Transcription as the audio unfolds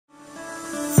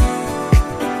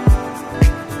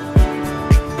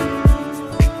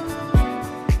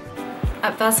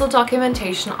Vessel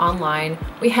documentation online,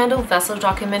 we handle vessel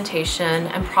documentation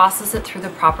and process it through the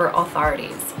proper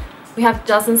authorities. We have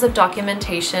dozens of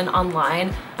documentation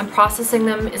online, and processing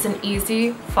them is an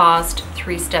easy, fast,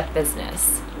 three-step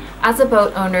business. As a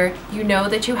boat owner, you know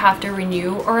that you have to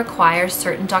renew or acquire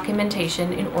certain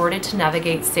documentation in order to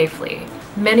navigate safely.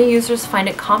 Many users find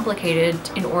it complicated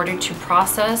in order to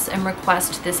process and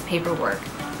request this paperwork.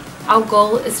 Our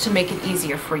goal is to make it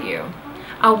easier for you.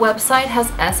 Our website has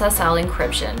SSL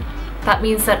encryption. That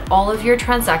means that all of your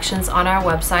transactions on our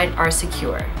website are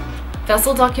secure.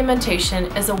 Vessel documentation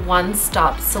is a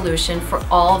one-stop solution for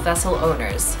all vessel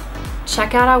owners.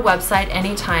 Check out our website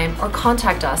anytime or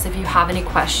contact us if you have any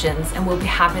questions, and we'll be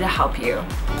happy to help you.